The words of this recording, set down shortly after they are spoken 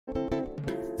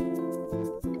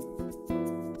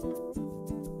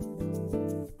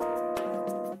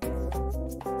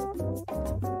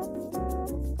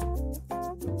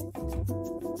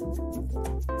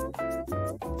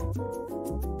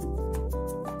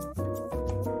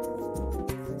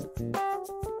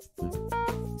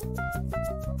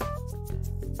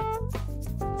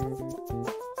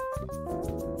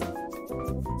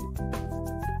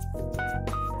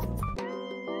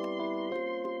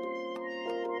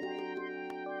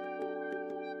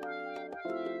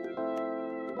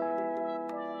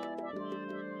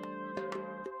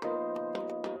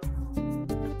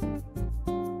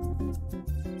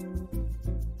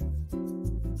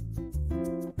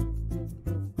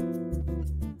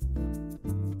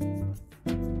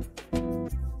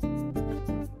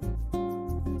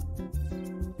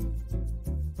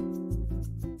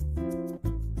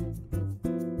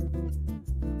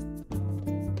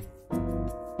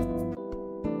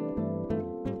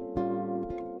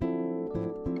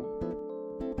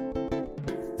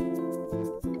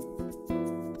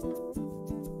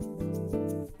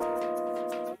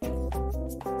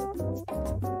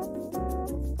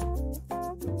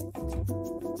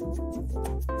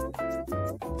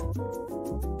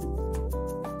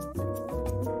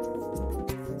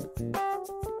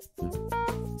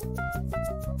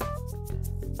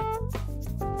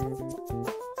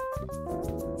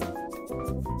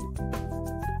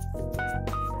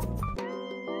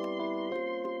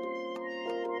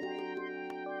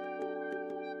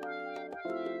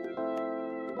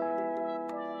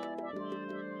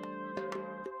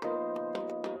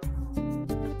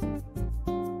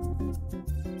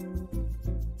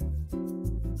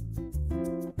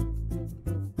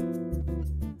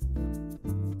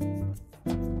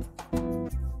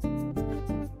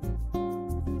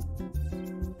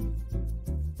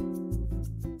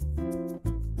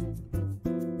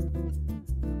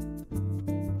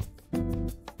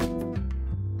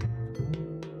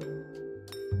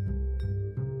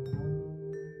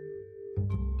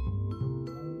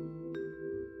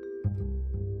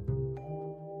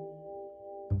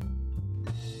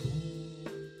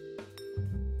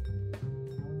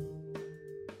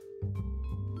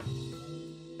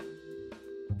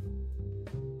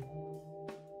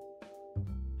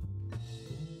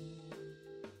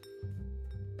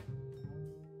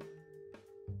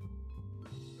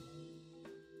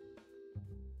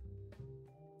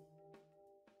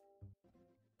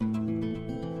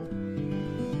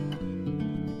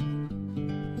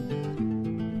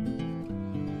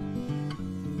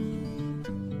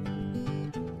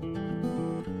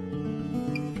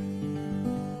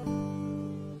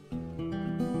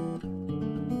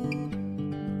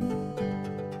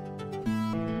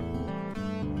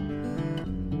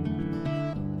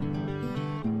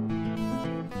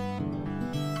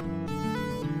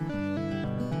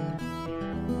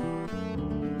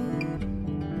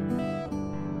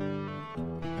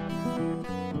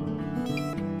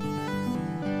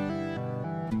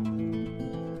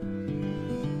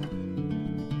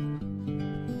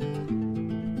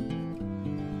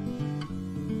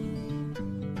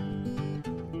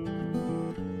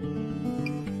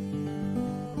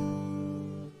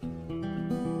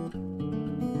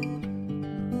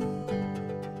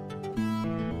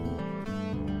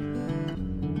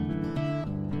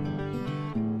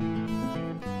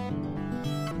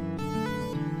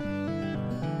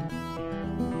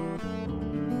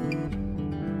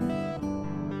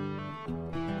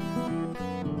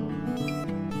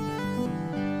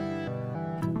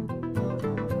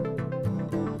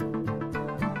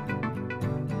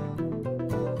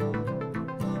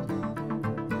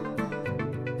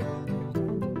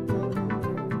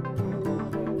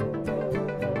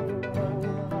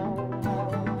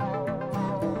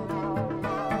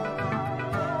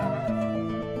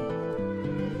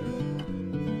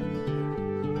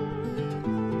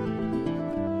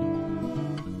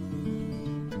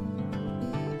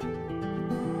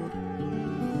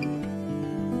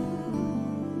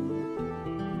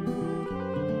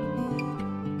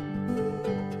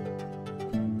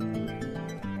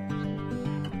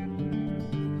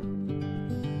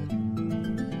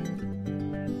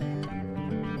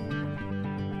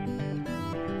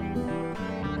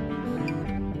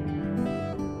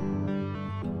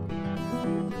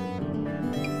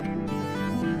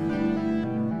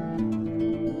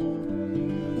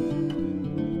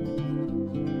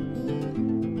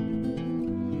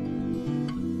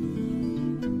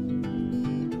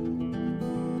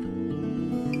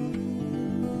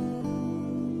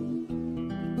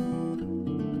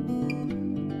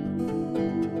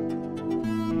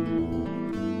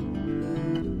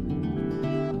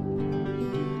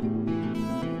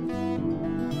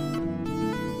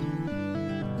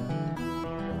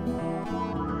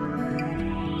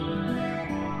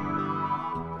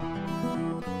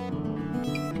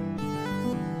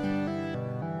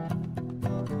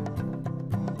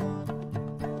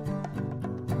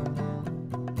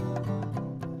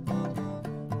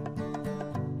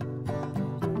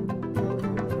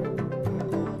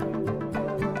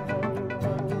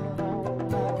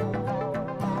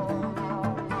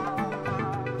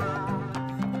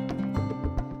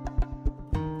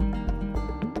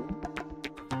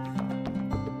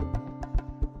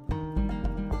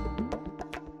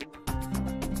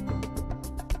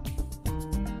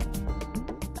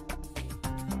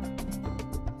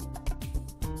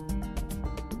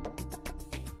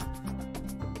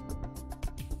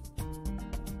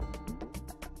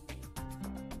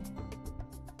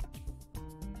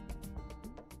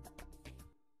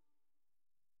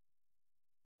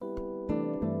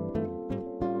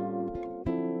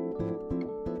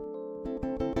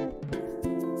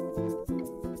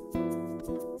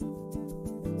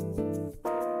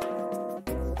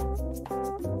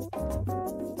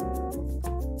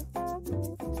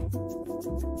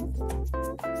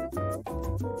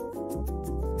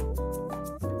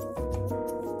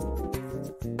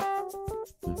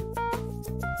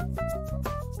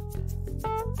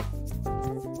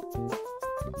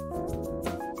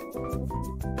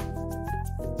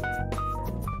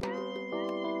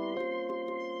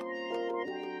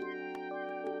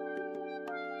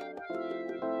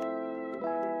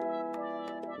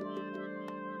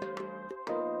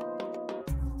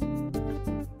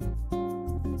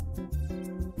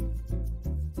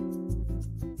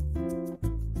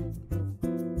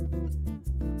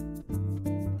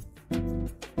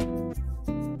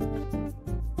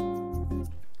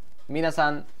皆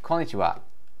さん、こんにちは。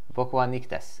僕はニク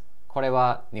です。これ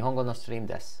は日本語のストリーム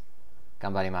です。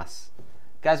頑張ります。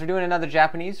Guys, we're doing another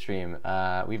Japanese stream.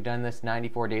 We've done this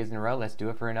 94 days in a row. Let's do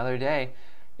it for another day.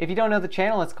 If you don't know the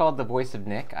channel, it's called The Voice of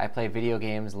Nick. I play video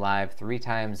games live 3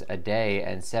 times a day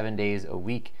and 7 days a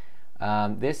week.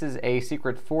 This is a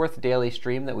secret 4th daily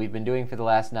stream that we've been doing for the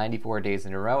last 94 days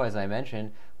in a row, as I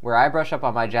mentioned, where I brush up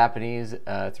on my Japanese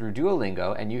through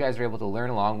Duolingo, and you guys are able to learn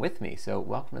along with me. So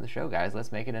welcome to the show, guys.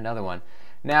 Let's make it another one.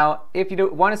 Now, if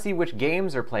you want to see which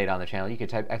games are played on the channel, you can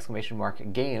type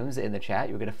 !games in the chat.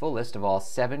 You'll get a full list of all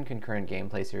 7 concurrent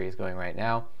gameplay series going right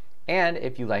now. And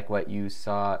if you like what you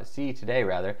see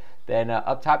today, then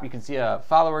up top you can see a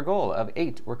follower goal of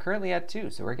 8. We're currently at 2,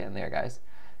 so we're getting there, guys.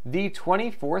 The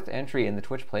 24th entry in the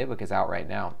Twitch playbook is out right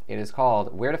now. It is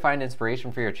called Where to Find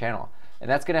Inspiration for Your Channel. And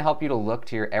that's going to help you to look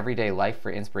to your everyday life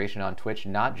for inspiration on Twitch,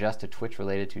 not just to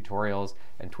Twitch-related tutorials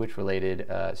and Twitch-related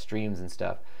streams and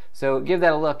stuff. So give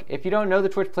that a look. If you don't know the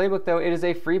Twitch playbook, though, it is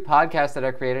a free podcast that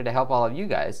I created to help all of you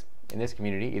guys in this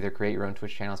community either create your own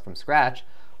Twitch channels from scratch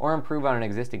or improve on an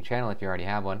existing channel if you already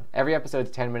have one. Every episode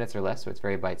is 10 minutes or less, so it's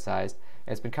very bite-sized.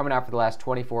 And it's been coming out for the last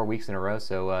 24 weeks in a row,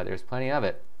 so there's plenty of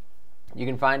it. You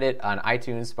can find it on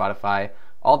iTunes, Spotify,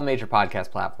 all the major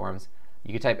podcast platforms.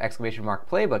 You can type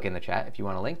 !playbook in the chat if you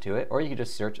want a link to it, or you can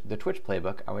just search the Twitch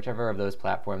playbook on whichever of those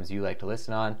platforms you like to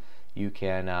listen on. You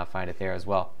can find it there as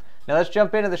well. Now let's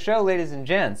jump into the show, ladies and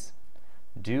gents.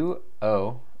 Duolingo.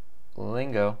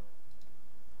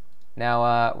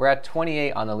 Now we're at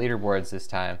 28 on the leaderboards this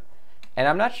time, and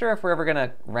I'm not sure if we're ever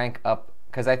gonna rank up,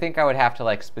 because I think I would have to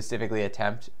like specifically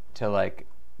attempt to like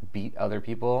beat other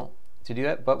people to do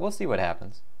it, but we'll see what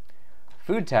happens.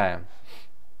 Food time.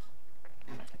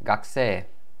 学生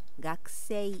学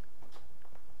生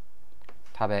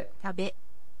食べ食べ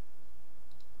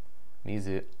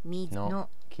水水のの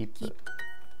keep.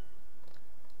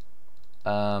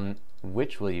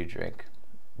 Which will you drink?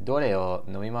 どれを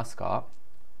飲みますか？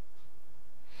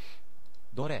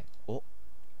どれを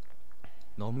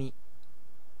飲み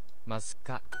ます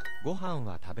か？ご飯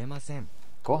は食べません。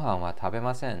ご飯は食べ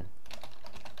ません。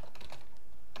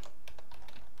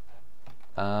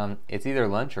It's either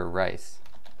lunch or rice.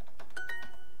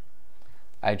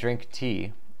 I drink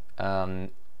tea.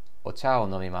 お茶を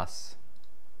飲みます。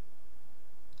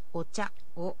お茶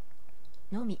を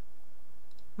飲み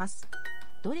ます。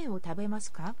どれを食べま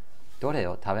すか？どれ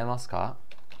を食べますか？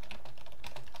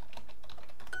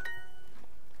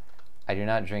 I do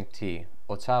not drink tea.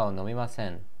 お茶を飲みませ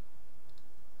ん。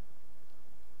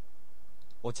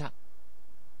お茶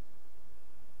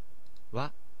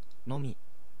は飲み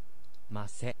ま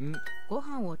せん。ご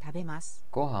飯を食べます。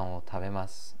ご飯を食べま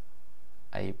す。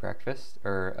I eat breakfast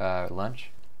or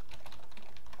lunch.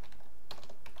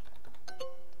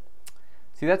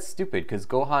 See, that's stupid because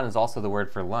gohan is also the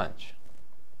word for lunch.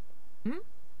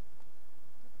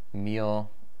 Meal.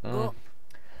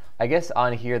 I guess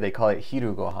on here they call it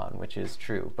hiru gohan, which is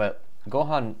true, but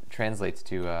gohan translates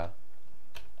to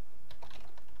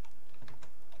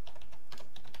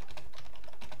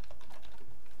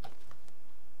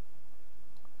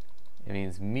it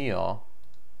means meal.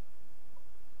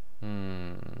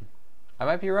 I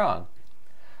might be wrong.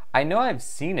 I know I've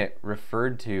seen it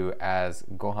referred to as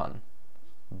gohan,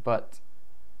 but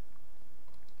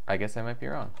I guess I might be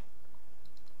wrong.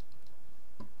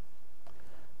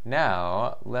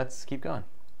 Now, let's keep going.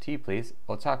 Tea, please.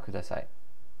 お茶ください。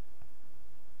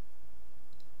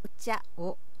お茶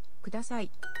をくださ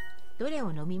い。どれ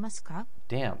を飲みますか？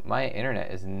 Damn, my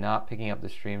internet is not picking up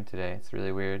the stream today. It's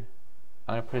really weird.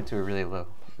 I'm going to put it to a really low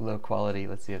quality.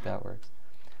 Let's see if that works.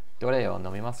 どれを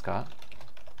飲みますか？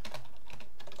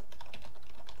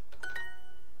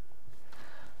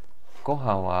ご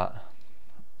飯は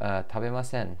食べま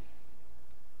せん。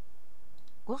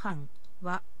ご飯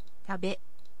は食べ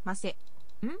ません。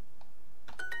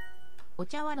お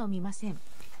茶は飲みません。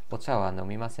お茶は飲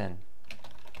みません。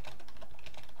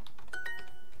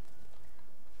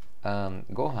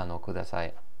ご飯をくださ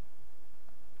い。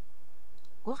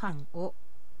ご飯を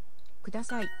くだ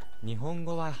さい。日本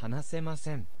語は話せま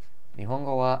せん。日本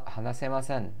語は話せま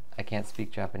せん。I can't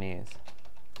speak Japanese.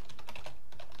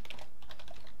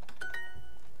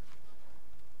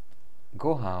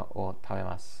 ご飯を食べ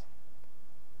ます。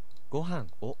ご飯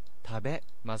を食べ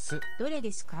ます。どれで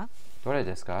すか？どれ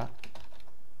ですか？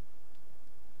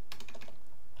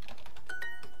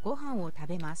ご飯を食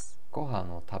べます。ご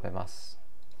飯を食べます。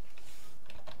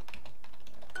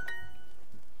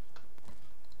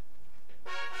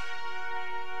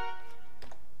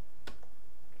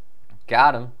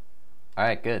Got him. All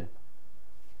right, good.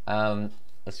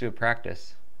 Let's do a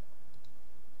practice.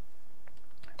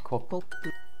 コップ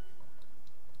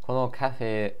このカフ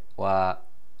ェは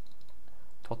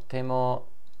とっても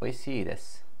美味しいで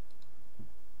す。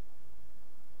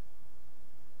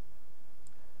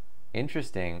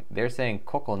Interesting. They're saying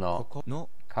ここのここの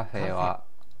カフェは。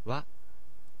は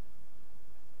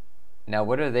Now,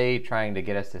 what are they trying to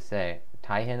get us to say?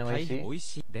 大変美大味しい変美味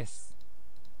しいです。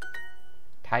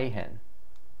大変。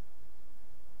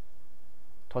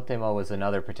とても was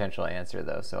another potential answer,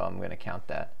 though, so I'm going to count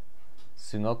that.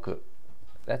 すごく.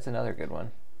 That's another good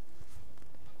one.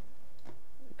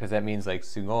 Because that means like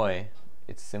すごい.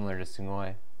 It's similar to すご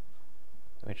い,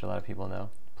 which a lot of people know.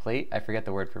 Plate? I forget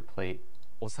the word for plate.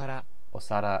 お皿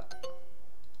Osara.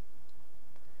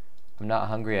 I'm not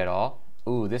hungry at all.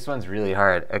 Ooh, this one's really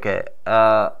hard. Okay.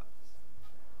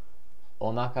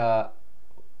 お腹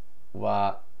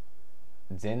は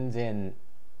全然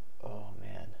Oh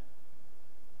man.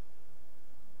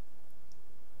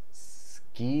 好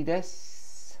きで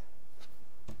す。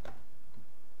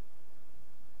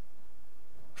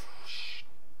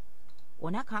お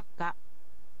腹が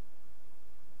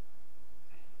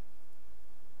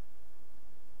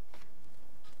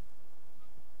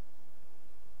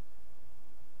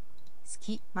す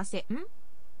きません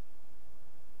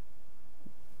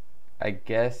I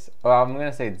guess. Oh, I'm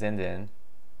gonna say 全然。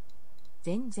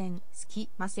全然すき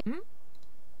ません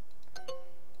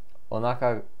お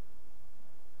腹。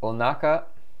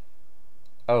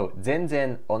Oh, 全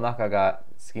然お腹が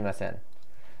すきません。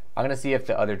I'm gonna see if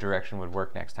the other direction would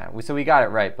work next time. So we got it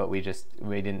right, but we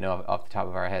didn't know off the top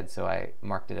of our head, so I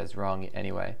marked it as wrong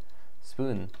anyway.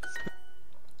 Spoon.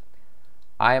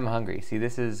 I am hungry. See,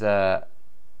 this is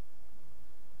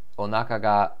お腹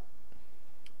が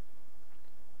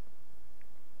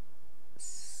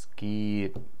す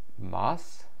きま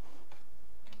す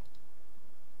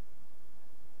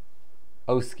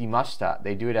Oh, すきました.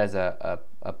 They do it as a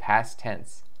past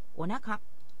tense. お腹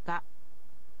が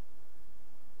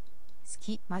す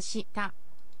きました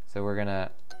So we're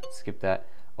gonna skip that.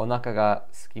 お腹が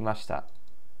すきました.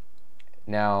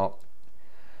 Now,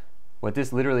 what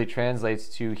this literally translates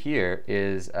to here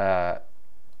is,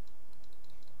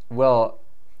 well,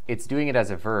 it's doing it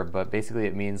as a verb, but basically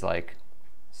it means like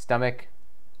stomach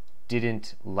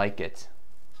didn't like it.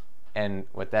 And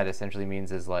what that essentially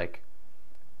means is like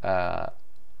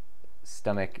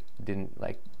stomach didn't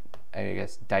like, I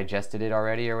guess, digested it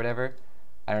already or whatever.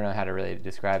 I don't know how to really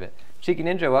describe it. Cheeky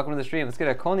Ninja, welcome to the stream. Let's get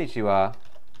a konnichiwa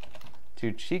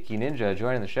to Cheeky Ninja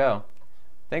joining the show.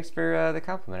 Thanks for the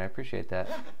compliment. I appreciate that.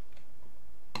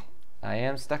 I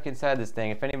am stuck inside this thing.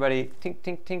 If anybody tink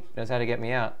tink tink knows how to get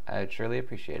me out, I'd surely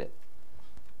appreciate it.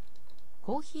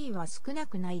 コーヒーは少な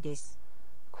くないです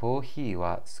コーヒー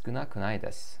は少なくない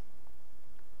です.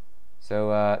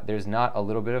 So there's not a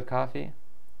little bit of coffee.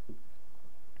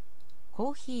 コ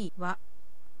ーヒーは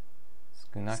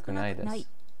少なくないです.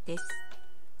 です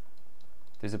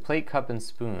There's a plate, cup, and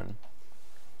spoon.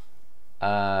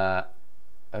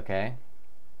 Okay.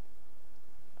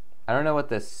 I don't know what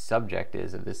the subject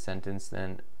is of this sentence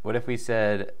then. What if we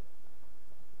said...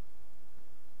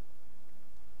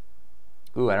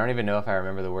 Ooh, I don't even know if I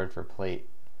remember the word for plate.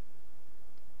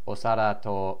 お皿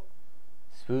と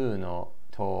スプーン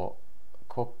と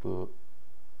コップ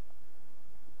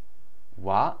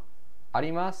はあ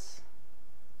ります?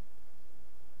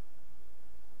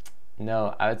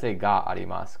 No, I would say があり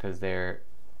ます because they're...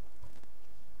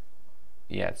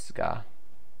 Yeah, it's が.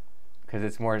 Because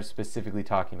it's more specifically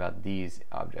talking about these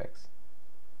objects.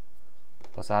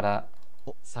 お皿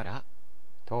お皿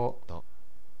とと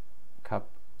カップ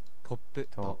コップ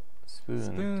ととスプス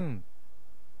プーーンン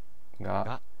が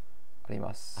があり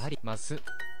ます。あります。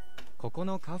ここ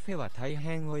のカフェは大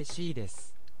変美味しいで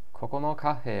す。ここの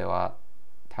カフェは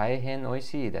大変美味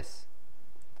しいです。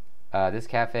This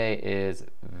cafe is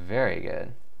very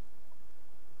good.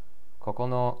 ここ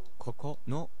のここ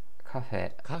のカフ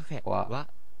ェカフェはは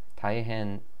大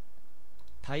変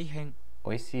大変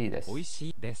美味しいです。美味し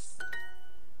いです。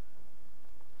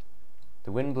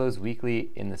The wind blows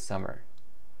weakly in the summer.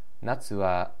 夏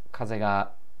は風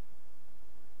が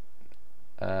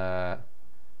What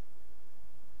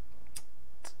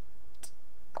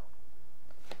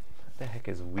the heck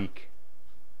is weak?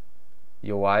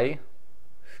 弱い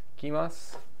吹きま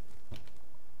す。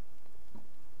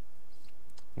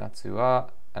夏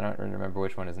は I don't remember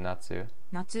which one is 夏。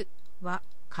夏は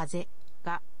風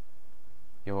が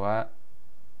弱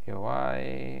い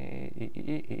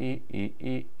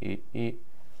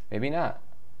Maybe not.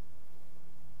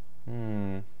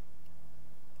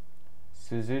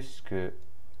 涼しく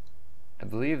I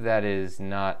believe that is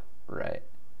not right.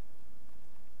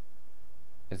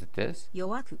 Is it this?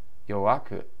 弱く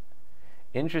Yowaku.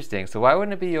 Interesting. So why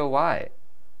wouldn't it be yowai?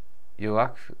 弱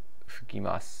く吹き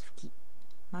ます。吹き、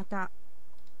また、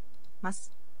ま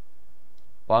す。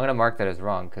Well, I'm going to mark that as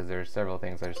wrong because there's several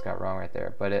things I just got wrong right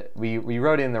there. But we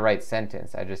wrote it in the right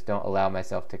sentence. I just don't allow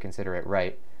myself to consider it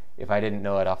right if I didn't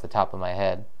know it off the top of my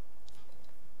head.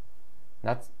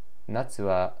 夏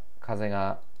は風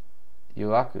が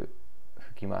弱く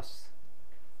吹きます。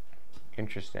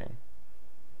Interesting.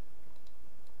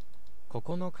 こ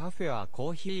このカフェはコ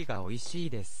ーヒーが美味しい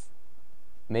です。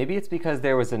 Maybe it's because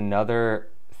there was another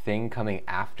thing coming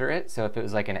after it. So if it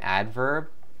was like an adverb,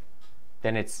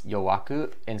 then it's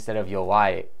yowaku instead of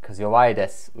yowai, because yowai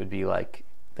desu would be like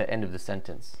the end of the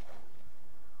sentence.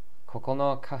 ここ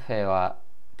のカフェは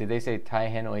Did they say 大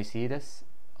変美味しいです?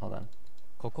 Hold on.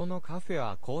 ここのカフェ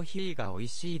はコーヒーが美味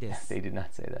しいです。 They did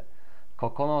not say that.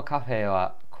 ここのカフェ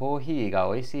はコーヒー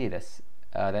が美味しいです.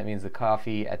 That means the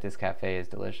coffee at this cafe is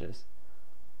delicious.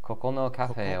 ここのカ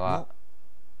フェは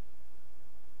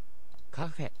カ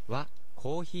フェは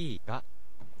コーヒーが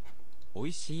美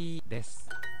味しいです。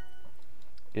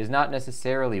 It is not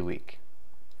necessarily weak.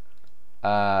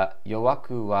 弱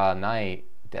くはない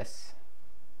です。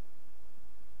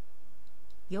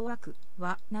弱く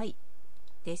はない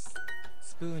です。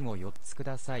スプーンを4つく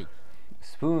ださい。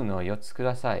スプーンを4つく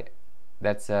ださい。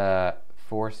That's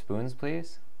four spoons,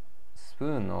 please. スプ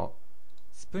ーンを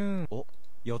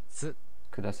4つ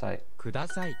ください。くだ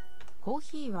さい。コー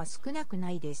ヒーは少なく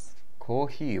ないです。コー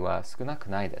ヒーは少なく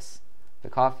ないです。The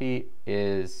coffee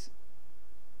is...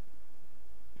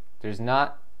 There's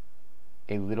not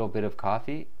a little bit of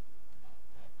coffee.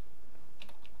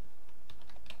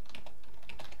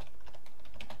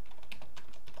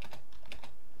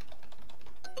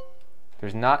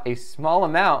 There's not a small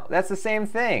amount. That's the same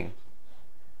thing.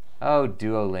 Oh,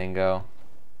 Duolingo.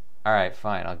 All right,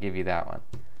 fine. I'll give you that one.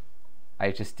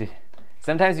 I just did.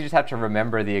 Sometimes you just have to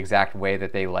remember the exact way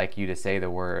that they like you to say the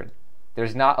word.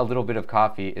 There's not a little bit of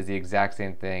coffee is the exact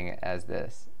same thing as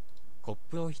this. コッ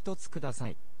プを1つくださ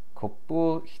い。コップ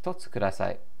を1つくだ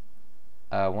さい。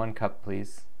One cup,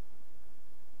 please.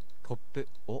 コップ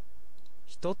を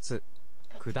1つ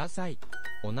ください。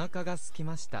お腹が空き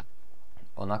ました。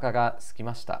お腹が空き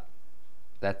ました。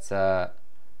That's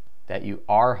that you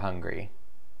are hungry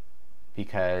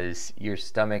because your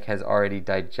stomach has already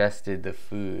digested the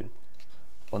food.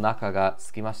 お腹が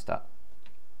空きました。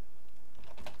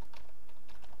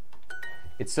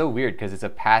It's so weird because it's a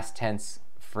past tense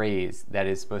phrase that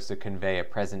is supposed to convey a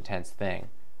present tense thing.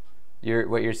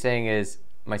 What you're saying is,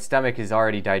 my stomach has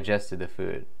already digested the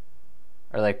food.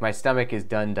 Or like, my stomach is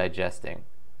done digesting.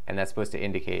 And that's supposed to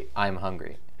indicate I'm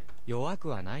hungry. 弱く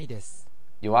はないです。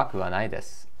弱くはないで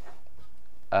す。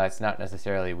It's not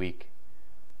necessarily weak.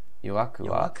 弱く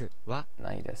は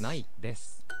ないです。ないで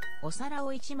す。お皿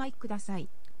を1枚ください。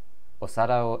お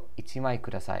皿を1枚く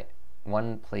ださい。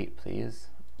One plate, please.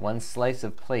 One slice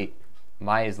of plate.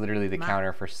 Mai is literally the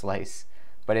counter for slice.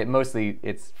 But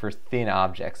it's for thin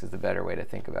objects is the better way to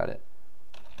think about it.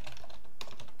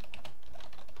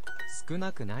 少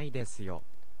なくないですよ。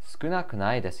少なく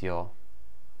ないですよ。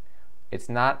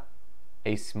It's not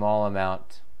a small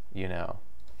amount, you know.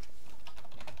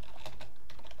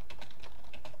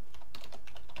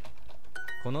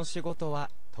 この仕事は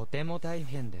とても大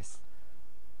変です。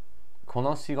こ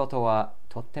の仕事は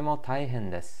とても大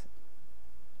変です。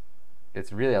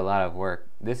It's really a lot of work.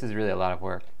 This is really a lot of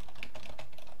work.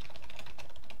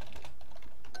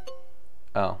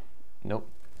 Oh, nope.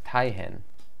 大変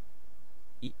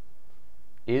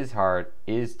is hard,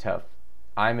 is tough.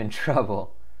 I'm in trouble.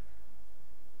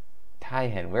 大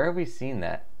変. Where have we seen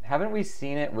that? Haven't we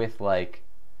seen it with like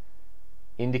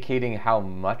indicating how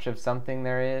much of something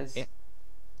there is?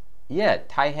 Yeah,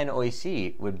 大変おい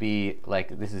しい would be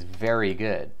like this is very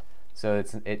good. So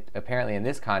it apparently in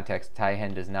this context, 大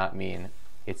変 does not mean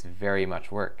it's very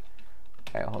much work.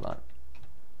 Okay, hold on.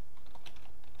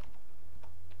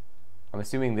 I'm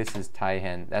assuming this is 大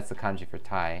変. That's the kanji for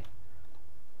tai.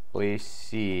 おい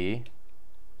しい.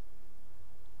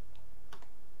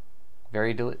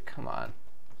 Very come on.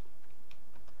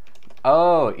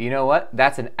 Oh, you know what?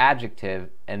 That's an adjective,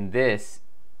 and this...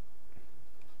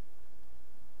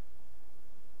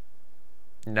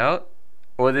 No?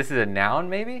 Or this is a noun,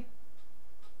 maybe?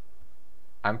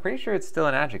 I'm pretty sure it's still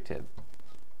an adjective.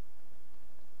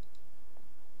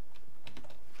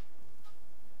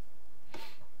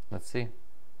 Let's see.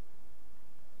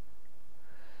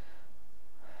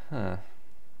 Huh.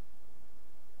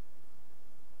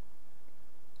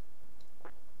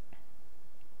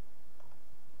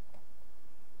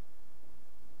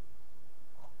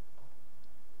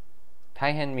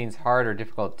 Taihen means hard or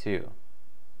difficult too.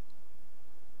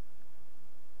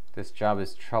 This job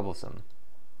is troublesome.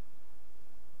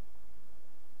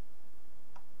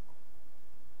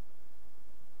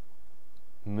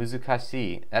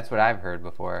 Muzukashii. That's what I've heard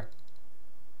before.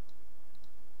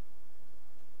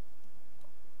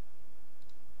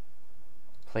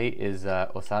 Plate is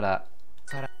osara.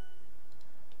 皿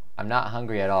I'm not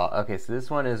hungry at all. Okay, so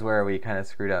this one is where we kind of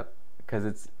screwed up because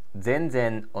it's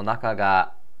zenzen onaka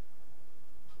ga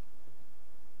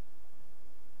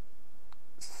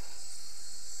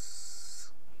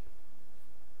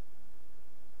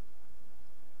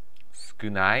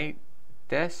sukunai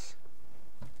desu.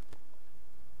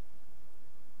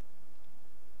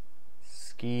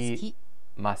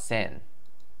 Skimasen.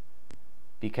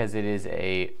 Because it is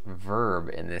a verb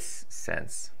in this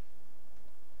sense.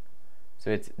 So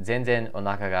it's zenzen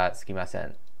onaka ga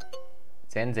sukimasen.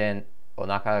 Zenzen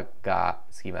onaka ga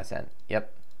sukimasen.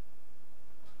 Yep.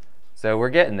 So we're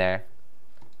getting there.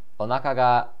 Onaka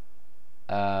ga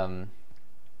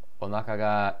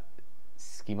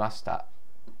sukimashita.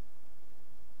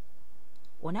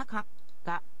 お腹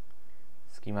が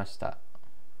Sukimashita.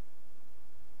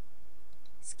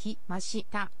 すきまし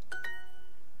た。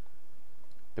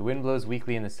 The wind blows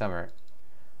weakly in the summer.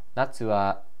 Natsu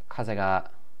wa kaze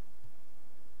ga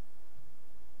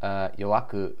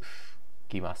yowaku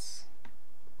fukimasu.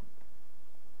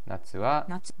 Natsu wa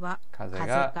夏は kaze 風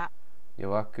ga が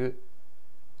yowaku.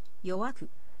 弱く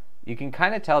You can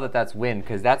kind of tell that that's wind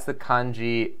because that's the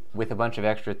kanji with a bunch of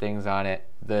extra things on it.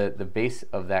 The base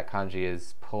of that kanji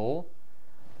is pull,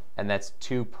 and that's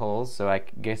two pulls. So I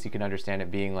guess you can understand it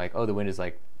being like, oh, the wind is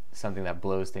like something that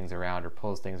blows things around or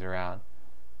pulls things around.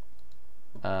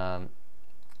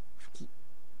 吹き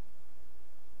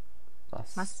ま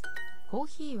す。コー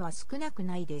ヒーは少なく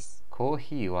ないです。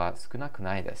 Kohi wa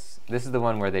sukunakunai desu. This is the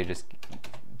one where they just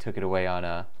took it away on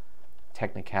a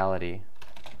technicality.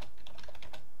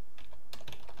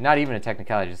 Not even a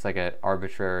technicality, just like an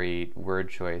arbitrary word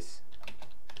choice.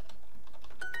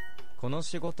 この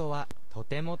仕事はと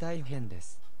ても大変で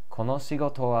す。 Kono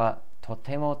shigoto wa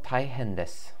totemo taihen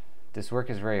desu. This work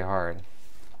is very hard.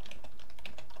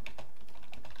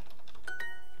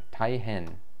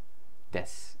 Taihen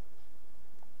desu.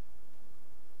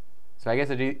 So I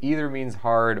guess it either means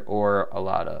hard or a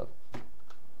lot of.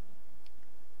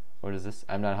 What is this?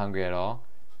 I'm not hungry at all.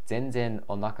 Zenzen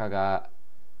onaka ga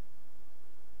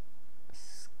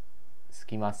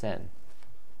sukimasen.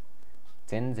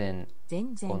 Zenzen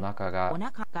全然 onaka お ga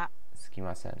腹が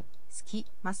sukimasen. すき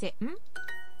ません。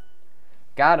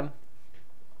 Got him.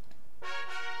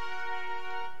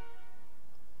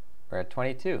 We're at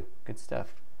 22. Good stuff.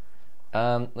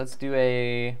 Let's do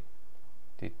a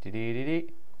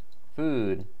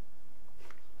food.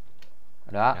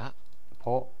 らら、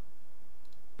ぽ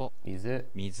ぽ、水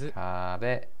水、食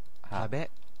べは食べ、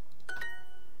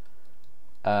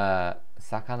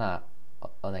魚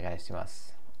お願いしま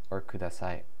す or くだ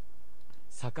さい。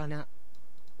魚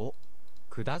を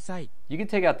ください。 You can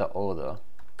take out the o though.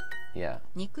 Yeah.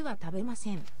 肉は食べま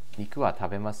せん。肉は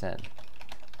食べません。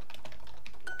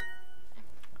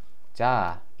じ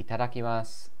ゃあいただきま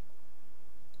す。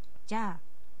じゃあ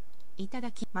いた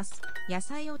だきます。野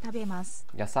菜を食べます。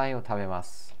野菜を食べま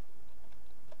す。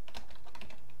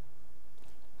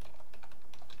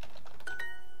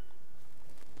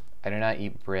I do not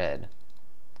eat bread.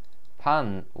 パ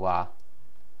ンは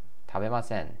食べま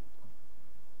せん。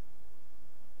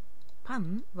パ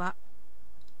ンは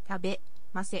食べ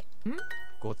ません。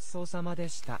ごちそうさまで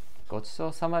した。ごちそ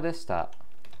うさまでした。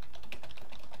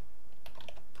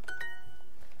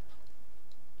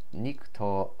肉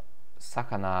と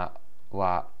魚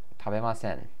は食べま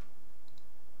せん。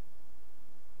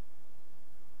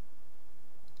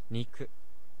肉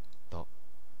と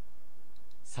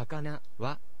魚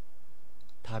は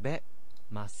食べ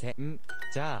ません。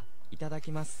じゃあいただ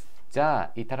きます。じゃ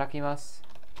あいただきます。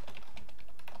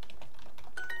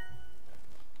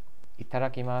いた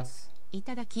だきます。い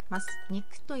ただきます。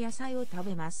肉と野菜を食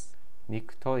べます。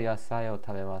肉と野菜を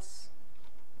食べます。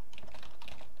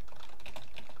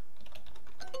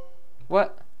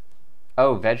What?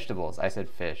 Oh, vegetables. I said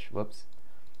fish. Whoops.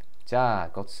 じゃあ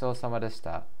ごちそうさまでし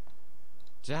た。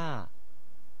じゃあ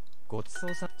ごちそ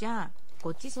うさじゃあ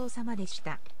ごちそうさまでし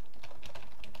た。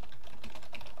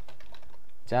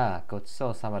じゃあごち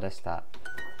そうさまでした。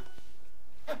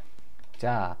じ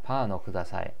ゃあパンをくだ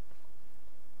さい。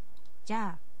じ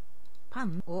ゃあパ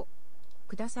ンを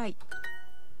ください。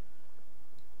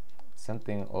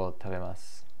something を食べま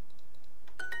す。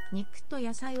肉と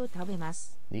野菜を食べま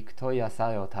す。肉と野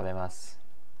菜を食べます。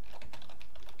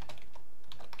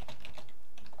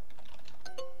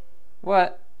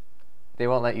What? They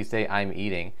won't let you say I'm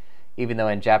eating, even though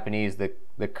in Japanese the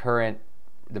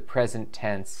present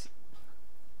tense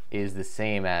is the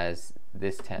same as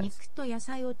this tense. 肉と野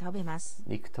菜を食べます。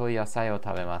肉と野菜を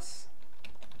食べます。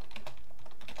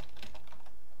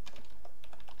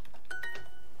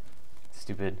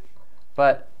stupid.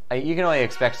 But you can only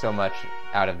expect so much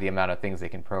out of the amount of things they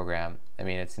can program. I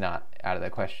mean, it's not out of the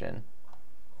question.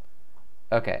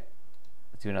 Okay,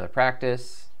 let's do another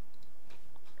practice.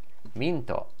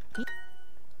 Minto.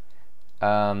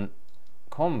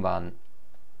 今晩、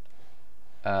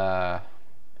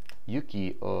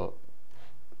雪を降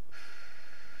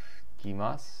り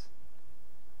ます。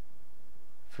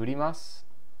降ります。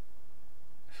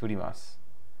降ります。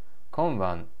今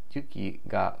晩、雪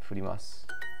が降ります。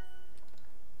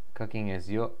Cooking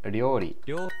is 料理。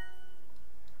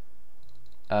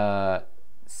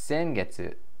先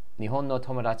月、日本の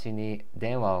友達に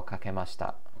電話をかけまし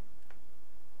た。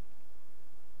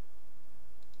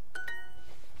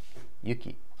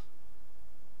雪。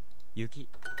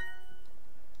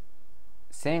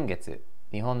先月、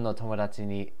日本の友達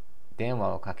に電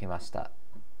話をかけました。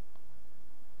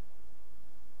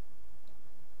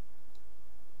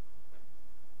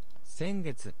先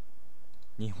月、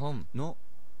日本の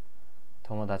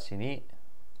友達に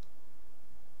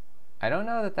I don't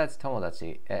know that that's 友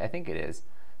達. I think it is.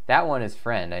 That one is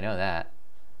friend. I know that.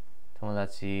 友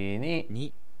達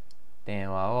に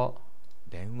電話を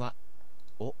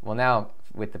Well, now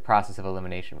with the process of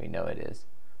elimination, we know it is.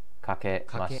 かけ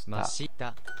まし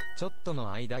た。ちょっと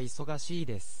の間忙しい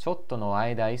です。ちょっとの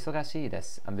間忙しいで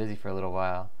す。I'm busy for a little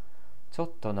while. ちょ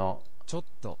っとの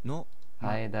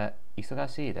間忙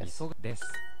しいです。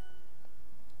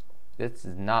This is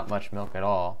not much milk at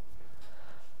all.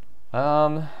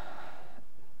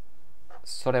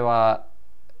 それは、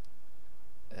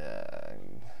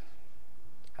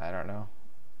I don't know.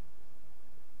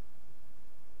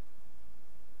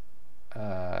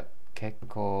 結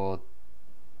構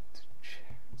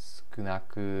少な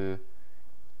く、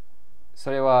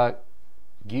それは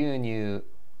牛乳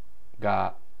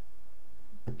が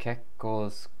結構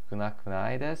少なく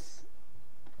ないです。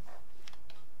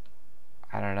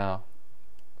I don't know.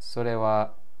 それ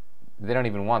は They don't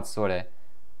even want それ。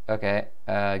Okay.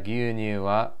 牛乳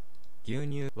は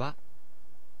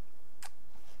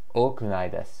多くな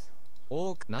いです。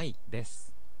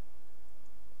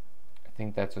I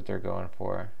think that's what they're going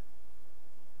for.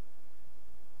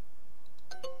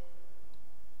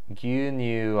 牛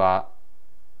乳は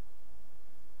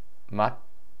全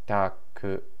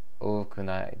く多く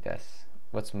ないです。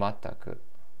What's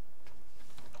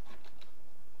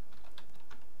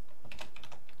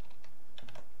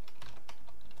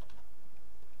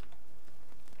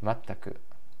全く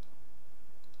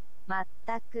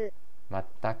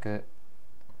全く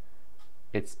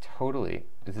It's totally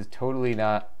This is totally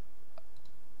not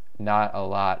a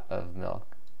lot of milk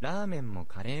ラーメンも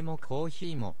カレーもコーヒ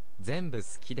ーも全部好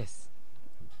きです。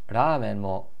ラーメン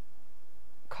も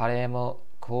カレーも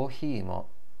コーヒーも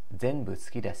全部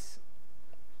好きです。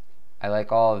I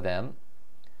like all of them.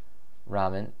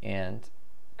 Ramen and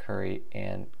curry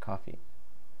and coffee.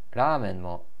 ラーメン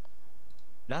も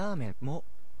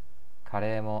カ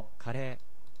レーも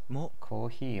コー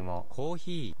ヒ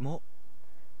ーも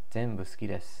全部好き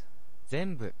です。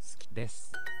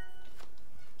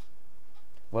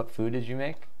What food did you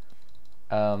make?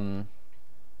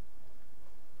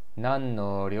 何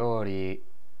の料理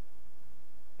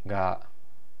が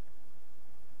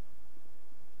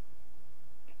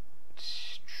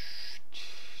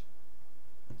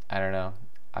I don't know.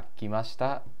 飽きまし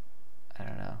た I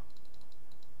don't know.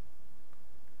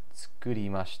 作り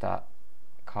ました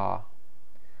か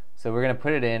So we're going to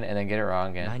put it in and then get it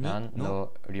wrong again. 何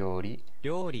の料理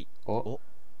を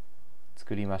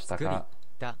作りましたか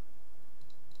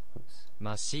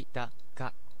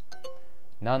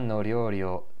何の料理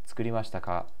を作りました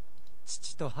か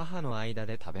父と母の間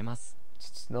で食べます。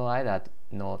父と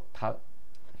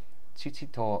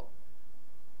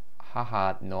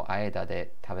母の間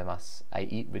で食べます。I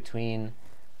eat between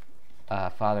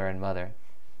father and mother.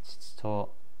 父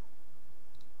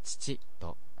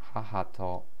と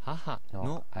母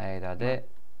の間で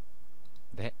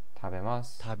食べま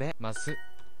す。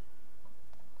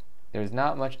There's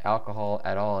not much alcohol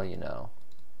at all, you know.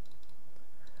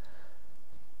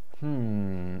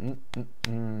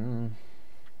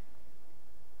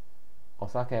 お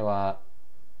酒は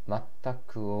全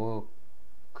く多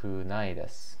くないで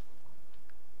す。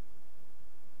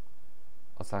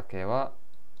お酒は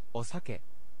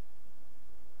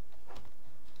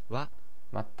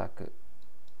全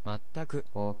く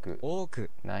多く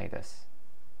ないです。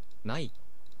ラ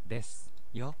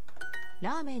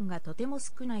ーメンがとても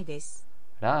少ないです。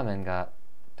ラーメンが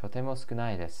とても少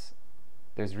ないです。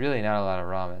There's really not a lot of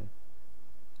ramen.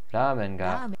 ラーメン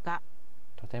が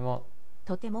とても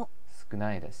少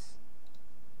ないです。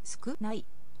少ない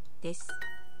です。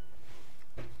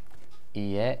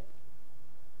いいえ、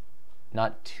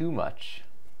not too much.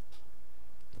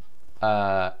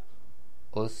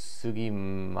 多すぎ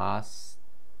ます。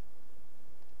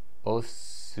多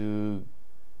す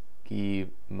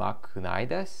ぎまくない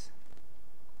です。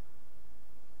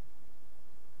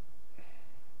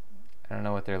I don't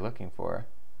know what they're looking for.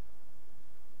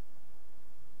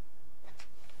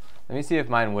 Let me see if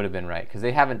mine would have been right, because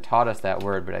they haven't taught us that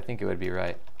word, but I think it would be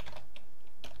right.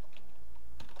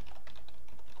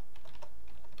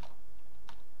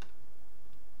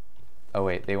 Oh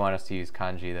wait, they want us to use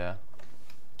kanji though.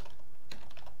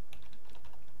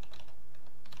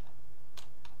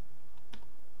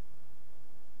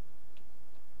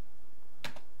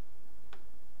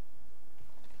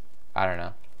 I don't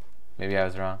know. Maybe I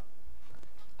was wrong.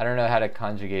 I don't know how to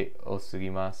conjugate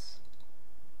osugimasu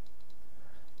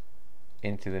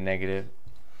into the negative.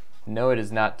 No, it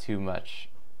is not too much.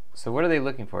 So what are they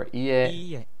looking for?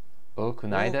 Ie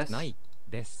okunai desu?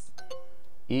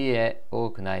 Ie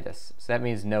okunai desu. So that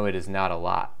means no, it is not a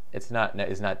lot. It's not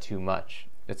too much.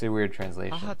 It's a weird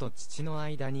translation. 母と父の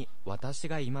間に私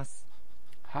がいます。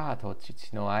母と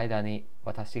父の間に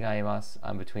私がいます.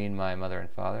 I'm between my mother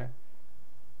and father.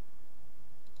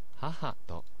 母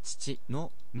と父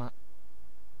の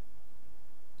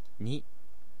に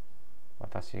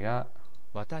私が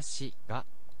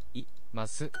いま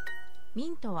す。ミ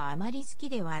ントはあまり好き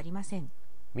ではありません。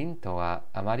ミントは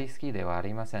あまり好きではあ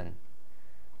りません。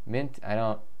Mint, I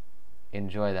don't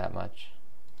enjoy that much.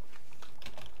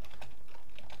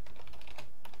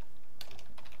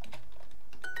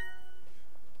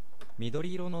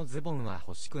 緑色のズボンは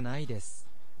欲しくないです。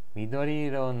緑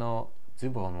色のズ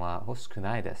ボンは欲しく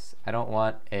ないです。I don't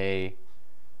want a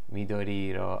緑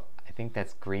色, I think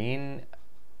that's green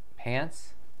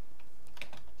pants.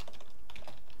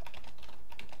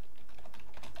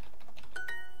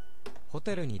 ホ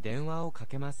テルに電話をか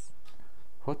けます。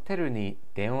ホテルに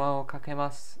電話をかけ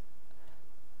ます。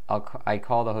I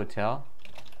call the hotel.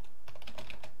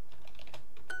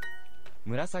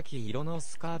 紫色の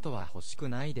スカートは欲しく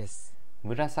ないです。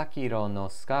紫色の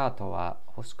スカートは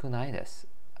欲しくないです。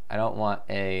I don't want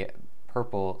a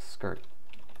purple skirt.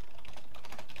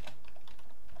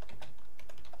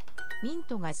 ミン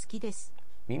トが好きです。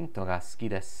ミントが好き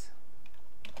です。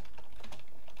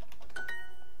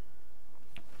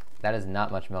That is not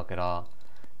much milk at all.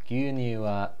 牛乳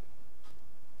は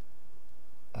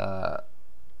oh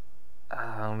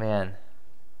man.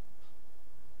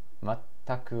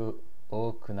 全く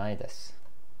多くないです。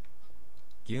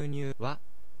牛乳は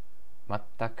全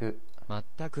く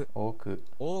多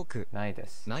くないで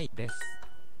す。ないです。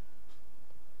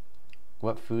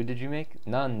What food did you make?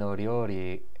 何の料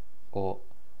理を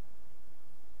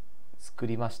作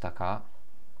りましたか？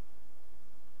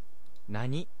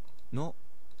何の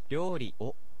料理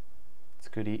を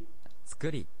作り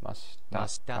まし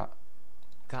た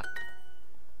か？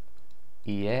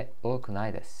いいえ、多くな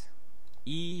いです。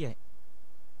いいえ、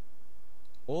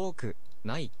多く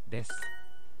ないです。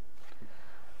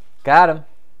Got him.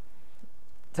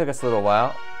 Took us a little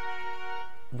while,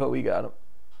 but we got him.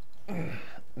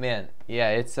 Man, yeah,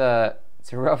 it's a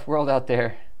rough world out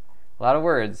there. A lot of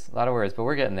words, but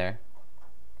we're getting there.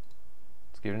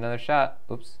 Let's give it another shot.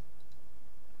 Oops.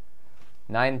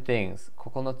 9 things.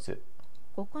 9つ。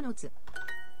9つ。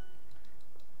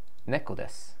猫で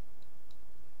す。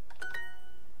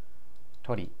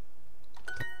鳥。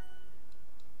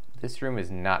This room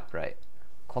is not bright.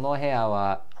 この部屋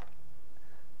は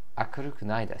明るく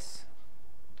ないです。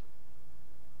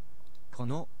こ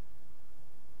の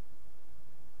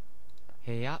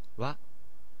部屋は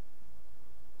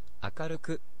明る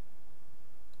く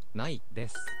ないで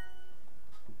す。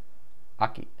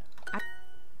秋。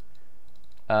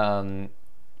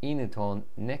犬と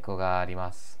猫があり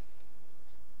ます。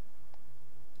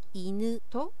犬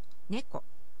と猫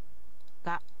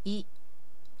がい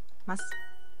ます。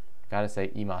Gotta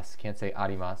say います. Can't say あ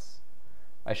ります.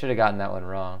 I should have gotten that one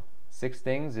wrong. 6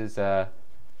 things is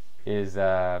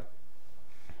 6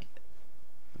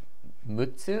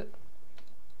つ?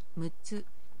 6つ。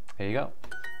 There you go.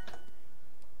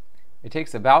 It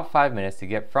takes about 5 minutes to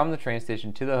get from the train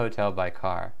station to the hotel by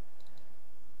car.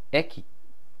 駅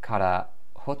から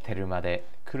ホテルまで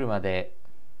車で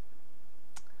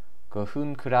5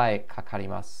分くらいかかり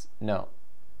ます。No.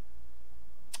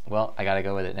 Well, I gotta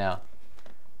go with it now.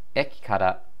 駅か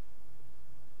ら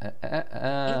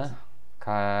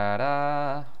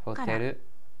ホ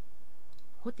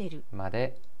テルま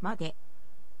で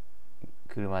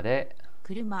車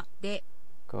で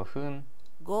5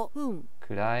分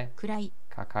くらい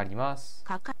かかります。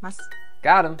Got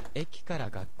him! 駅から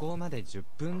学校まで10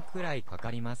分くらいか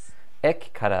かります。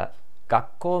駅から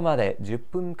学校まで10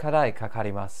分くらいかか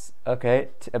ります。Okay,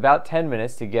 about 10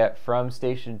 minutes to get from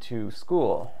station to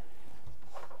school.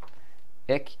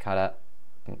 駅から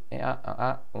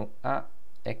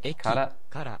駅から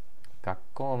から学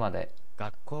校まで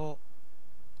学校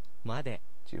まで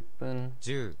10分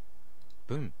10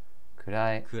分く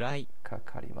らいくらいか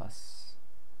かります。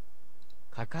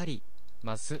かかり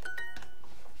ます。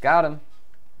Got him.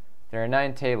 There are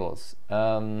 9 tables.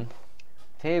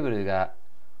 テーブルが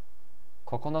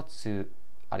9つ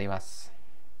あります。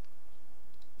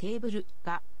テーブル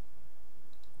が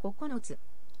9つ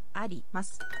ありま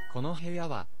す。この部屋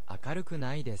は明るく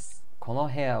ないです。この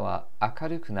部屋は明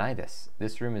るくないです。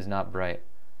This room is not bright.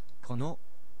 この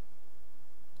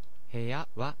部屋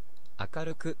は明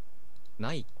るく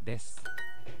ないです。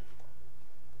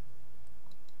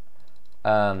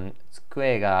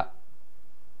机が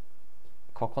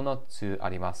9つあ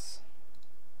ります。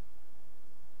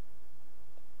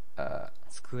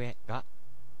机が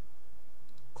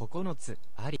9つ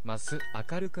あります。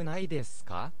明るくないです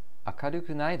か？明る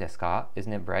くないですか？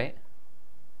 Isn't it bright?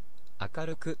 明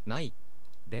るくない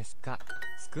ですか？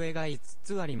机が5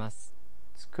つあります。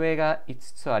机が5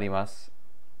つあります。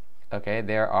Okay,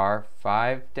 there are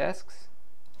 5 desks.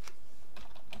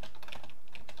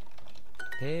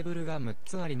 テーブルが6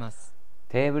つあります。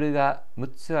テーブルが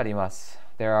6つあります。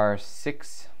There are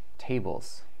 6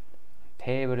 tables.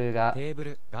 テーブルが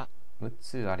6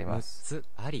つありま6す。つ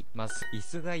あります。椅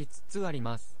子が5つあり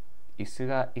ます。椅子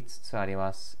が5つあり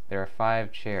ます。There are 5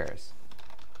 chairs.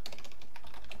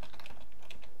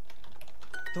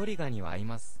 鳥が2羽い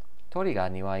ます。鳥が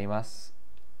2羽います。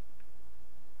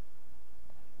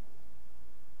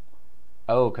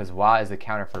Oh, because wa is the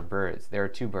counter for birds. There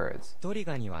are 2 birds. 鳥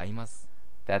が2羽います。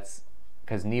That's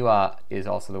because niwa is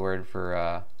also the word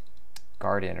for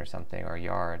garden or something or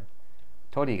yard.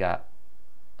 鳥が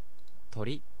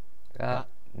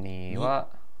2羽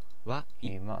は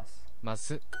います。ま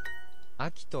す。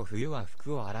秋と冬は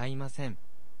服を洗いません。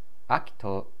秋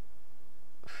と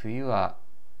冬は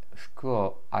服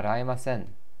を洗いませ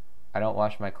ん。I don't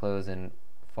wash my clothes in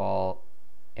fall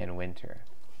and winter.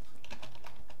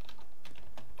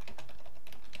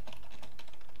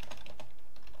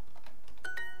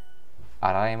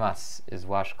 洗います is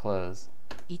wash clothes.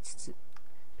 5つ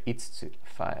5つ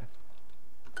 5.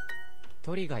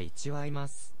 鳥が1羽いま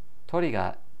す。鳥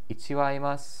が1羽い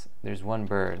ます。There's one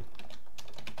bird.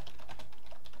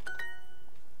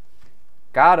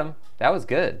 Got him. That was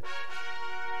good.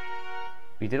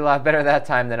 We did a lot better that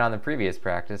time than on the previous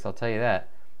practice, I'll tell you that.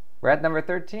 We're at number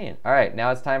 13. All right, now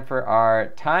it's time for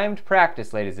our timed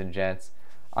practice, ladies and gents.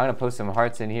 I'm going to post some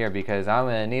hearts in here because I'm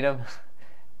going to need them.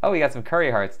 Oh, we got some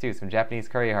curry hearts too, some Japanese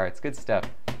curry hearts. Good stuff.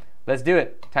 Let's do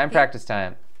it. Time practice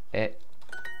time.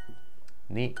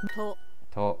 Ni,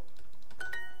 と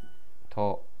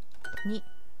to, に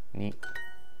ni,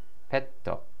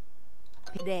 petto.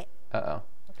 で Uh-oh.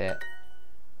 De,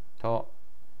 to,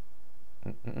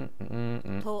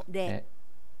 とで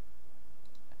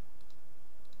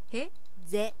へ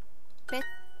ぜぺ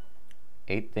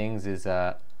 8 things is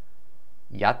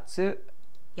yatsu.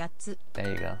 8つ There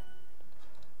you go.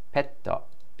 Petto.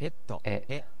 ペット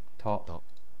えとと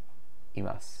い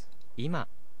ます。今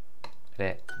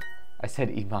で I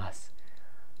said います。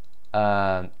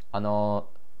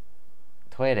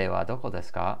トイレはどこで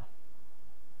すか？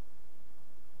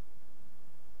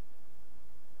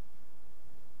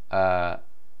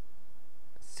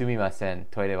すみません。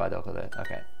トイレはどこで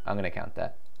Okay, I'm gonna count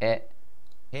that. ペ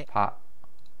ッ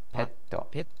ト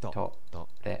ペットとと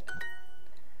で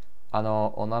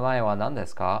お名前は何で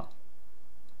すか？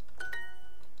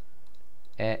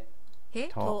へ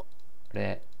とと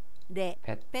レで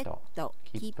ペペッットト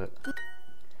切符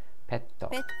ペット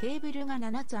テーブルが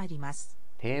7つあります。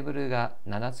テーブルが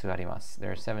7つあります。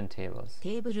There are 7 tables. テ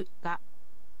ーブルが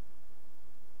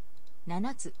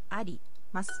7つあり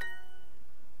ます。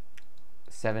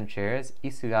 7 chairs.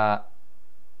 椅子が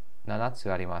7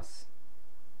つあります。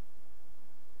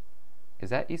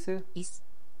Is that 椅子？椅子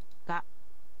が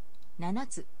7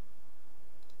つ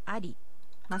あり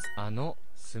ます。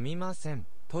すみません。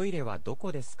トイレはど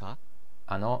こですか？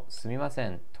すみませ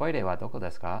ん。トイレはどこ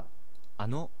ですか？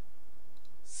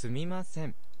すみませ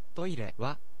ん。トイレ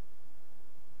は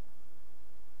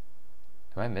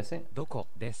Am I missing? どこ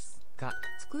ですか？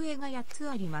机が8つ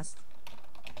あります。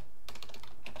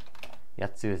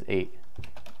 Yatsu is 8.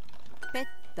 ペッ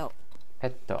ト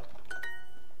Petto.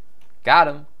 Got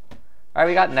him. All right,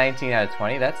 we got 19 out of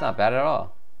 20. That's not bad at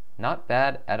all. Not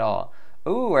bad at all.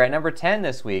 Ooh, we're at number 10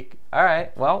 this week. All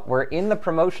right, well, we're in the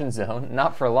promotion zone.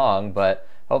 Not for long, but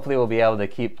hopefully we'll be able to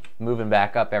keep moving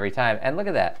back up every time. And look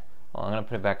at that. Well, I'm going to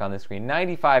put it back on the screen.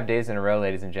 95 days in a row,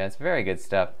 ladies and gents. Very good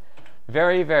stuff.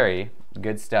 Very, very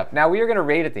good stuff. Now, we are going to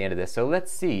rate at the end of this, so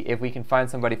let's see if we can find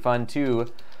somebody fun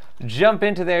to jump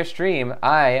into their stream.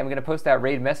 I am going to post that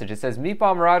raid message. It says,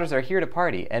 Meatball Marauders are here to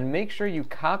party, and make sure you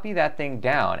copy that thing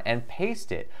down and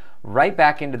paste it right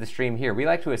back into the stream here. We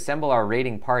like to assemble our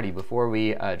raiding party before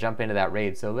we jump into that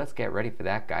raid, so let's get ready for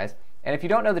that, guys. And if you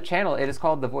don't know the channel, it is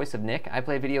called The Voice of Nick. I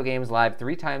play video games live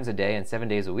 3 times a day and 7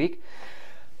 days a week.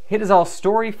 It is all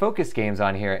story-focused games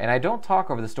on here, and I don't talk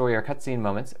over the story or cutscene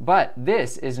moments, but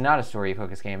this is not a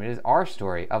story-focused game. It is our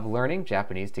story of learning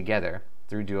Japanese together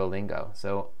through Duolingo.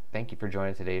 So thank you for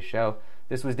joining today's show.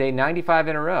 This was day 95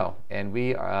 in a row, and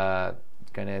we are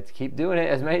going to keep doing it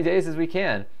as many days as we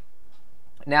can.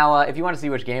 Now, if you want to see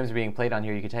which games are being played on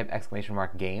here, you can type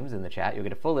 !games in the chat. You'll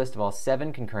get a full list of all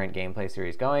 7 concurrent gameplay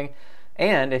series going.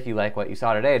 And if you like what you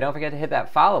saw today, don't forget to hit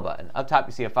that follow button. Up top,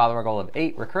 you see a follower goal of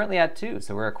 8. We're currently at 2,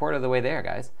 so we're a quarter of the way there,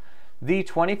 guys. The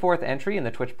 24th entry in the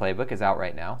Twitch playbook is out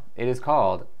right now. It is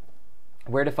called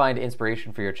Where to Find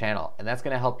Inspiration for Your Channel. And that's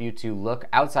going to help you to look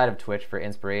outside of Twitch for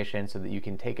inspiration so that you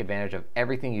can take advantage of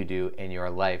everything you do in your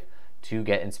life to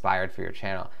get inspired for your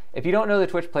channel. If you don't know the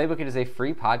Twitch playbook, it is a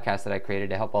free podcast that I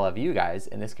created to help all of you guys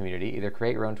in this community either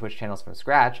create your own Twitch channels from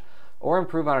scratch or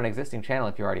improve on an existing channel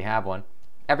if you already have one.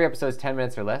 Every episode is 10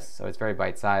 minutes or less, so it's very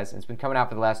bite-sized. It's been coming out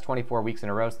for the last 24 weeks in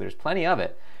a row, so there's plenty of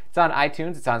it. It's on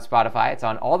iTunes, it's on Spotify, it's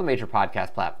on all the major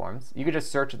podcast platforms. You could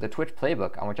just search the Twitch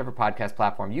playbook on whichever podcast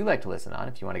platform you like to listen on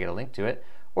if you want to get a link to it.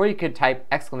 Or you could type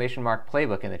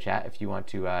 !playbook in the chat if you want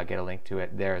to get a link to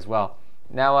it there as well.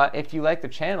 Now, if you like the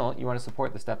channel, you want to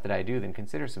support the stuff that I do, then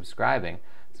consider subscribing.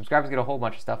 Subscribers get a whole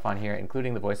bunch of stuff on here,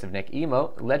 including the Voice of Nick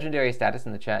emote, legendary status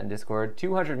in the chat and Discord,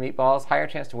 200 meatballs, higher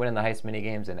chance to win in the heist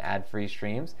minigames, and ad-free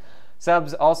streams.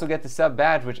 Subs also get the sub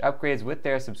badge, which upgrades with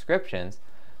their subscriptions.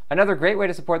 Another great way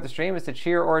to support the stream is to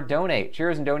cheer or donate.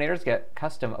 Cheers and donators get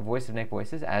custom Voice of Nick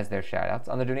voices as their shoutouts.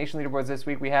 On the donation leaderboards this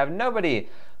week, we have nobody.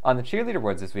 On the cheer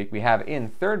leaderboards this week, we have in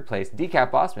 3rd place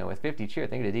Decap Bossman with 50 cheer.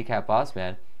 Thank you to Decap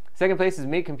Bossman. 2nd place is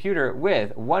Meat Computer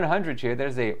with 100 cheer.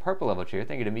 There's a purple level cheer.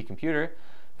 Thank you to Meat Computer.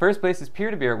 1st place is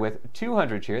Peer to Beer with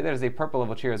 200 cheer. There's a purple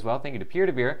level cheer as well. Thank you to Peer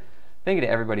to Beer. Thank you to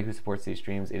everybody who supports these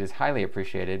streams. It is highly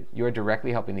appreciated. You are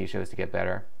directly helping these shows to get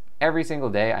better. Every single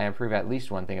day, I improve at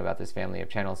least one thing about this family of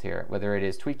channels here, whether it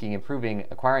is tweaking, improving,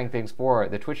 acquiring things for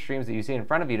the Twitch streams that you see in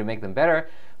front of you to make them better,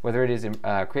 whether it is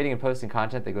creating and posting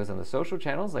content that goes on the social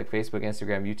channels like Facebook,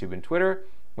 Instagram, YouTube, and Twitter,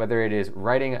 whether it is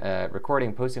writing,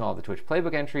 recording, posting all the Twitch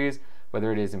playbook entries,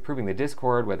 whether it is improving the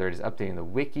Discord, whether it is updating the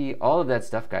wiki, all of that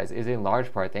stuff, guys, is in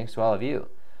large part thanks to all of you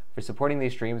for supporting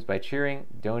these streams by cheering,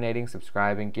 donating,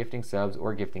 subscribing, gifting subs,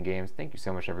 or gifting games. Thank you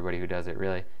so much, everybody who does it,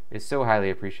 really. It is so highly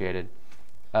appreciated.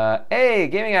 Hey,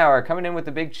 Gaming Hour coming in with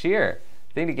the big cheer.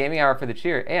 Thank you to Gaming Hour for the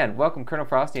cheer. And welcome Colonel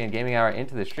Frosty and Gaming Hour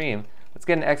into the stream. Let's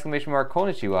get an exclamation mark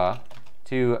konnichiwa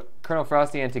to Colonel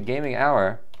Frosty and to Gaming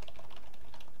Hour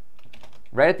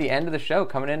right at the end of the show,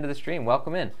 coming into the stream.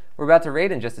 Welcome in. We're about to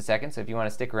raid in just a second, so if you want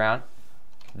to stick around,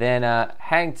 then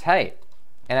hang tight.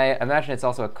 And I imagine it's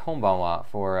also a konbanwa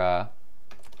for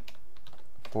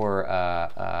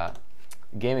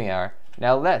Gaming Hour.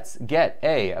 Now let's get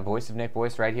a Voice of Nick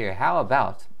voice right here. How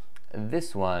about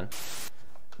this one?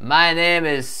 My name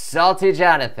is Salty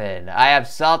Jonathan. I have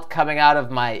salt coming out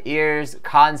of my ears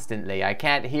constantly. I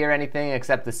can't hear anything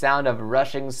except the sound of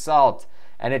rushing salt,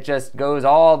 and it just goes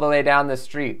all the way down the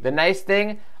street. The nice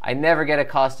thing, I never get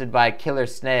accosted by killer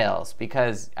snails,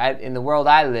 because in the world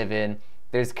I live in,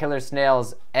 there's killer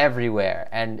snails everywhere,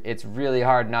 and it's really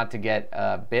hard not to get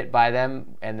bit by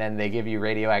them, and then they give you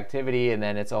radioactivity, and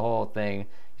then it's a whole thing.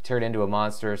 You turn into a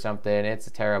monster or something.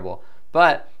 It's terrible.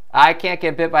 But I can't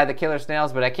get bit by the killer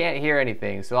snails, but I can't hear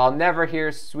anything, so I'll never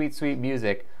hear sweet, sweet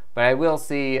music, but I will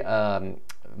see the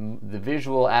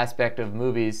visual aspect of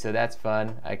movies, so that's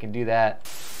fun. I can do that.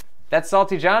 That's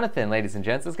Salty Jonathan, ladies and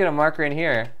gents. Let's get a marker in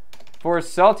here for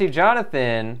Salty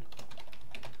Jonathan.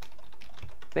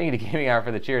 Thank you to Gaming Hour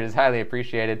for the cheer. It is highly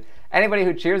appreciated. Anybody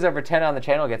who cheers over 10 on the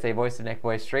channel gets a Voice of Nick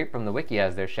voice straight from the wiki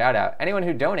as their shout out. Anyone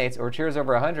who donates or cheers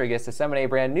over 100 gets to summon a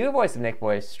brand new Voice of Nick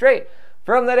voice straight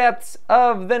from the depths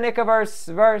of the Nickiverse.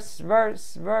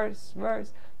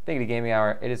 Thank you to Gaming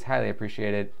Hour. It is highly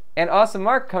appreciated. And Awesome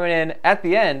Mark coming in at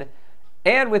the end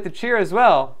and with the cheer as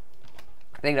well.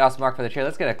 Thank you to Awesome Mark for the cheer.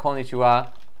 Let's get a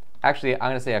konnichiwa. Actually, I'm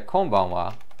going to say a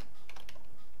konbanwa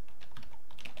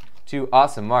to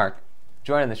Awesome Mark.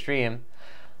 Joining the stream.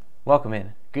 Welcome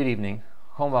in. Good evening.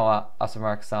 Konbanwa, Awesome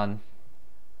Mark-san.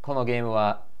 Kono gemu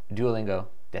wa Duolingo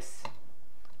desu.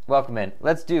 Welcome in.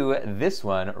 Let's do this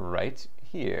one right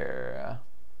here.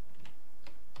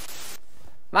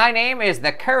 My name is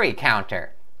the Curry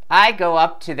Counter. I go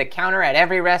up to the counter at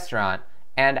every restaurant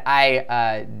and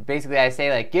I basically I say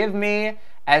like, give me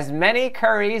as many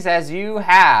curries as you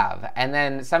have. And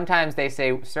then sometimes they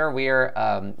say, sir, we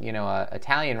are, you know, an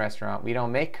Italian restaurant. We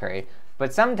don't make curry.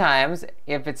 But sometimes,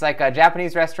 if it's like a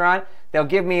Japanese restaurant, they'll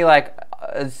give me like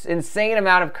an insane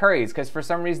amount of curries because for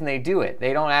some reason they do it.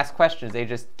 They don't ask questions. They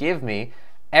just give me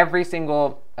every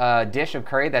single dish of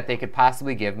curry that they could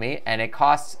possibly give me, and it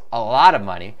costs a lot of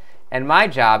money. And my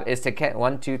job is to count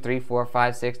 1, 2, 3, 4,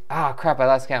 5, 6. Oh crap! I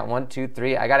lost count. 1, 2,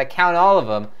 3. I gotta count all of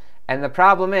them. And the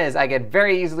problem is, I get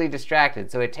very easily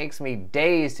distracted. So it takes me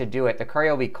days to do it. The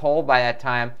curry will be cold by that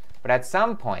time. But at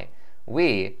some point,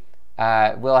 we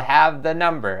will have the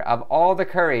number of all the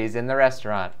curries in the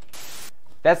restaurant.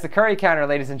 That's the curry counter,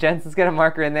 ladies and gents. Let's get a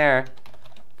marker in there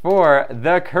for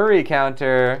the curry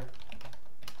counter.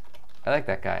 I like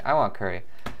that guy. I want curry.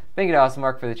 Thank you to Awesome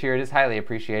Mark for the cheer. It is highly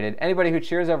appreciated. Anybody who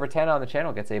cheers over 10 on the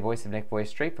channel gets a Voice of Nick voice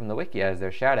straight from the wiki as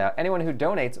their shout out. Anyone who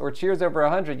donates or cheers over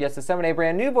 100 gets to summon a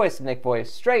brand new Voice of Nick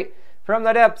voice straight from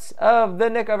the depths of the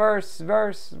Nickiverse.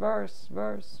 Verse.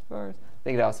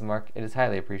 Thank you to Awesome Mark. It is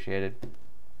highly appreciated.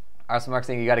 Awesome Mark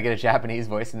saying you got to get a Japanese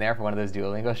voice in there for one of those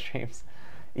Duolingo streams.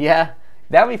 Yeah,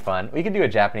 that would be fun. We could do a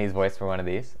Japanese voice for one of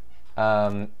these.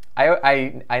 I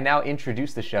now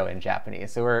introduce the show in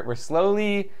Japanese, so we're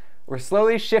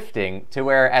slowly shifting to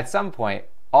where at some point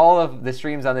all of the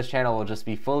streams on this channel will just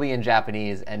be fully in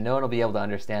Japanese and no one will be able to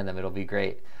understand them. It'll be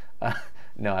great.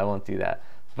 No, I won't do that.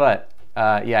 But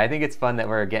yeah, I think it's fun that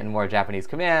we're getting more Japanese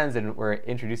commands and we're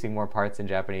introducing more parts in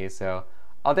Japanese. So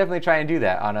I'll definitely try and do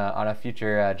that on a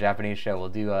future Japanese show. We'll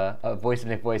do a Voice of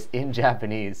Nick voice in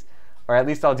Japanese, or at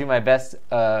least I'll do my best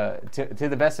to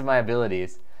the best of my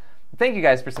abilities. Thank you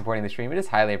guys for supporting the stream. It is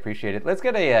highly appreciated. Let's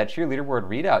get a cheer leaderboard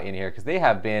readout in here because they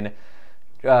have been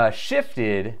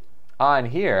shifted on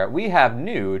here. We have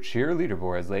new cheer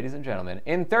leaderboards, ladies and gentlemen.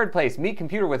 In third place, Meat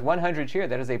Computer with 100 cheer.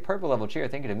 That is a purple level cheer.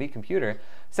 Thank you to Meat Computer.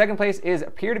 Second place is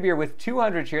Peer to Beer with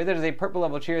 200 cheer. That is a purple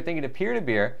level cheer. Thank you to Peer to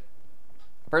Beer.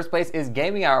 First place is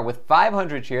Gaming Hour with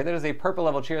 500 cheer. That is a purple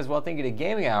level cheer as well. Thank you to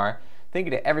Gaming Hour. Thank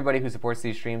you to everybody who supports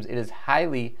these streams. It is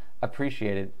highly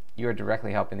appreciated. You are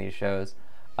directly helping these shows.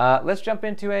 Let's jump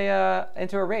into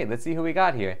a raid. Let's see who we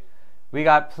got here. We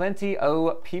got plenty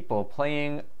of people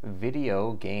playing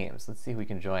video games. Let's see who we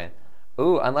can join.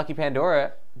 Ooh, Unlucky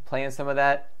Pandora playing some of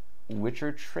that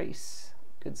Witcher Trace.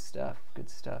 Good stuff. Good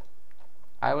stuff.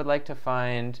 I would like to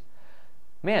find...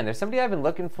 Man, there's somebody I've been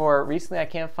looking for recently. I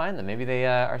can't find them. Maybe they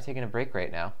are taking a break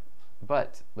right now.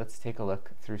 But let's take a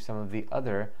look through some of the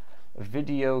other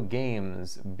video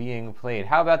games being played.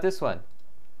 How about this one?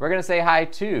 We're going to say hi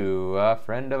to a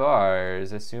friend of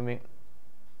ours, assuming...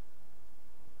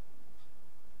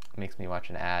 Makes me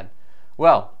watch an ad.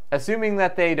 Well, assuming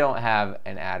that they don't have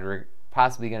an ad, we're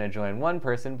possibly going to join one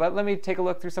person. But let me take a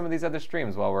look through some of these other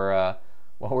streams while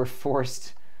we're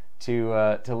forced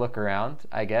to look around,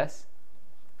 I guess.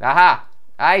 Aha!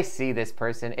 I see this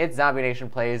person. It's Zombie Nation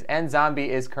Plays, and Zombie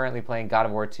is currently playing God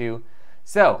of War 2.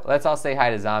 So, let's all say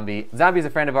hi to Zombie. Zombie's a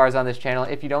friend of ours on this channel.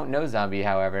 If you don't know Zombie,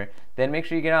 however, then make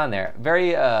sure you get on there.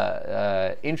 Very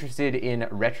interested in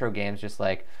retro games, just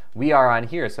like we are on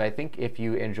here. So I think if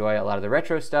you enjoy a lot of the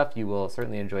retro stuff, you will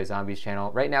certainly enjoy Zombie's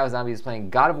channel. Right now, Zombie is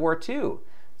playing God of War 2.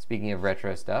 Speaking of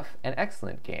retro stuff, an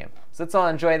excellent game. So let's all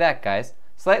enjoy that, guys.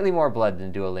 Slightly more blood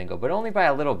than Duolingo, but only by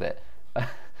a little bit.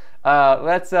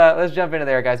 Let's jump into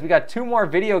there, guys. We got 2 more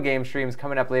video game streams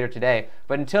coming up later today.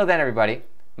 But until then, everybody,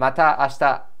 mata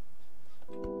ashita.